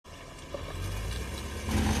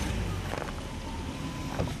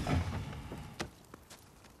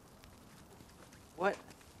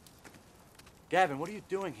Gavin, what are you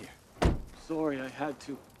doing here? Sorry, I had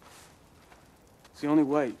to. It's the only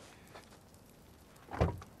way.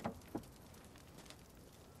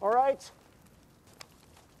 All right.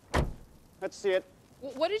 Let's see it.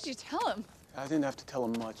 What did you tell him? I didn't have to tell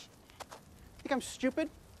him much. Think I'm stupid?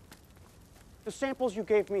 The samples you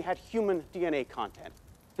gave me had human DNA content.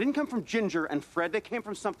 They didn't come from Ginger and Fred. They came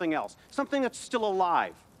from something else. Something that's still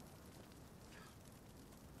alive.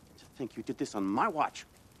 To think you did this on my watch.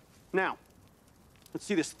 Now, let's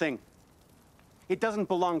see this thing. It doesn't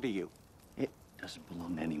belong to you. It doesn't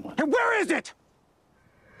belong to anyone. And where is it?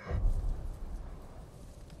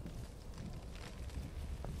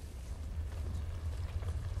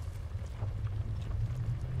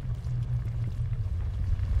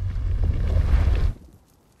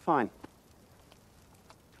 Fine.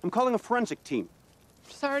 I'm calling a forensic team.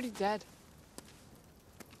 It's already dead.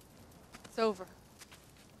 It's over.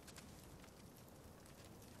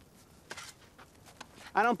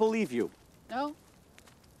 I don't believe you. No?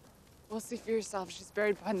 We'll see for yourself. She's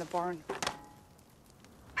buried behind the barn.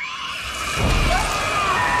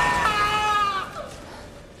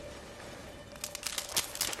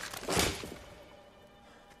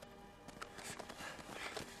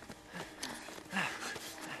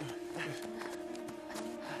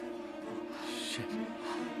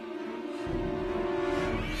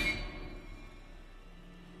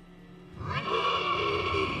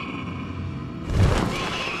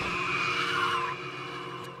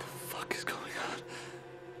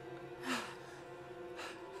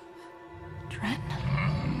 Dren?